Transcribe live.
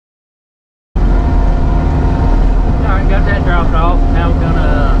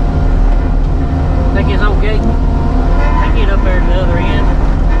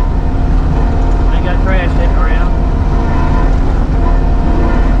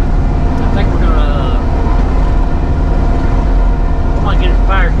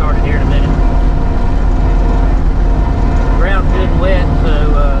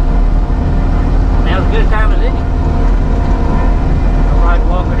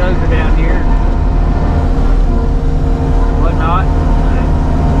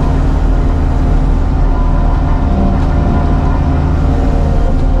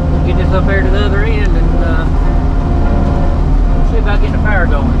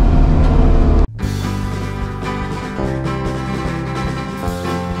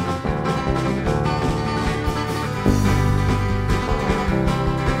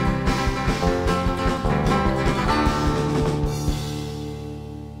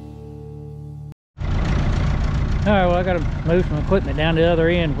Alright, well I gotta move some equipment down the other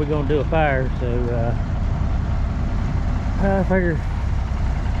end if we're gonna do a fire, so I figure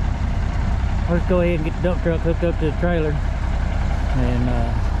let's go ahead and get the dump truck hooked up to the trailer. And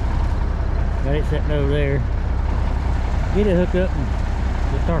got it sitting over there. Get it hooked up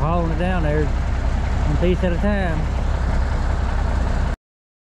and we'll start hauling it down there one piece at a time.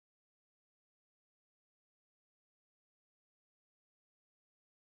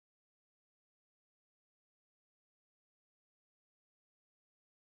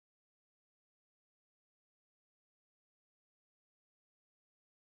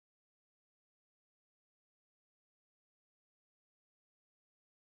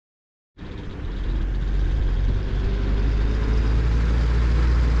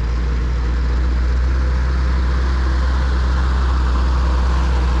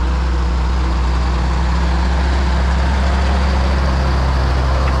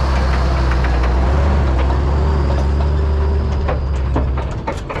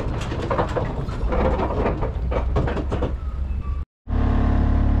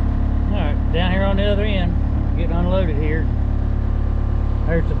 Down here on the other end, getting unloaded here.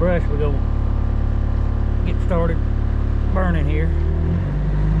 There's the brush we're gonna get started burning here.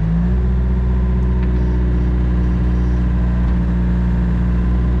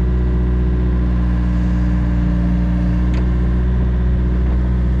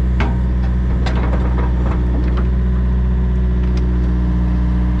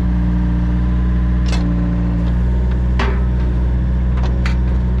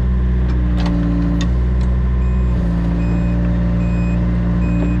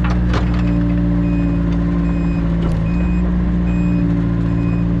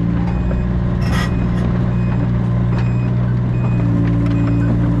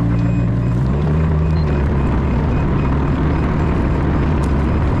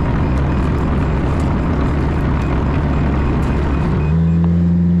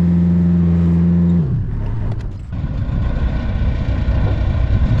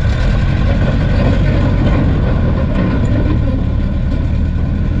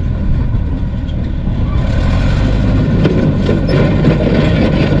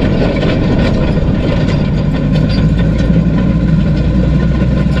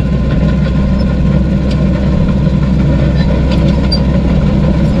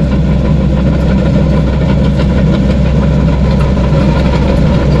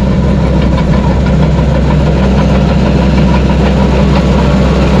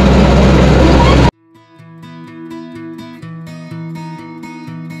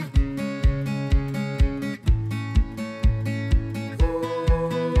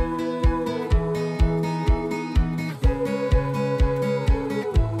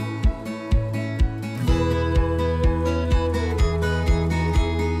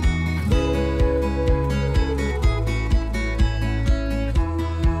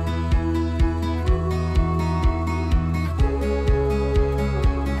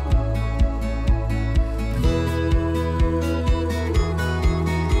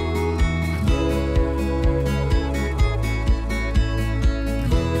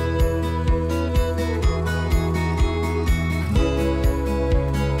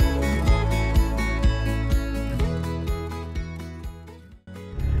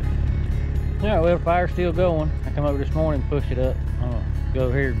 Alright, well the fire's still going. I come over this morning and pushed it up. I'm gonna go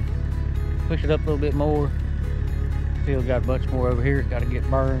over here and push it up a little bit more. Still got a bunch more over here, got to get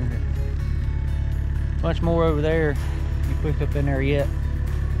burned. A bunch more over there, you pushed up in there yet.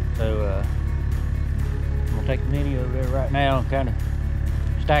 So I'm gonna take the mini over there right now and kind of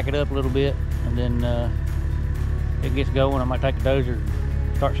stack it up a little bit, and then it gets going. I might take the dozer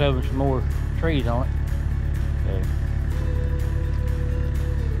and start shoving some more trees on it. So,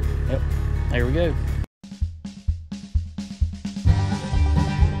 yep, there we go.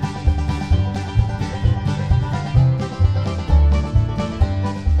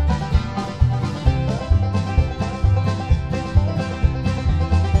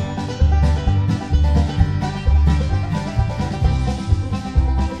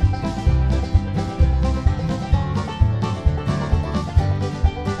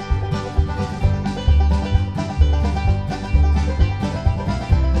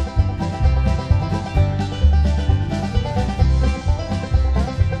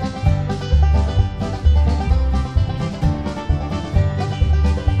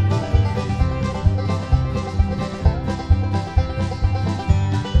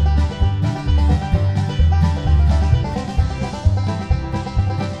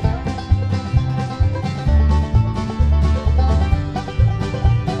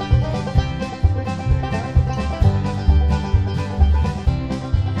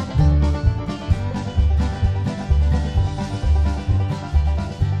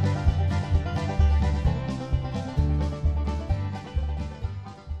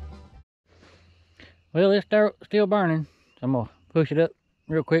 Well, it's still burning. So I'm gonna push it up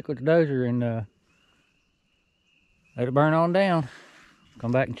real quick with the dozer and let it burn on down.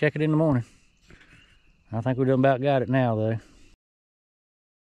 Come back and check it in the morning. I think we done about got it now though.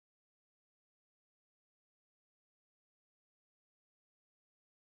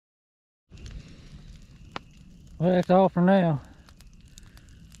 Well, that's all for now.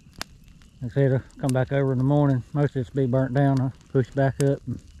 Like I said, I'll come back over in the morning. Most of this will be burnt down. I'll push it back up.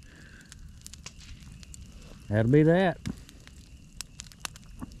 And that'll be that.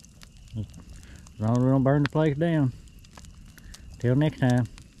 As long as we don't burn the place down. Till next time.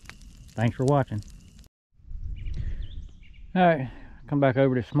 Thanks for watching. Alright, come back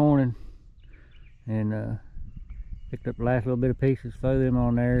over this morning and picked up the last little bit of pieces, throw them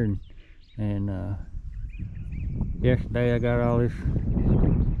on there, and yesterday I got all this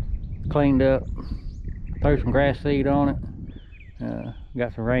cleaned up, throw some grass seed on it.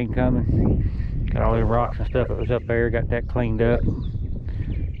 Got some rain coming, got all the rocks and stuff that was up there, got that cleaned up,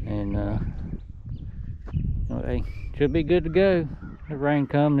 and hey, should be good to go. The rain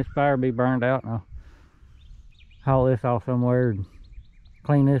come, this fire will be burned out, and I'll haul this off somewhere and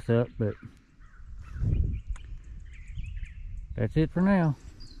clean this up. But that's it for now.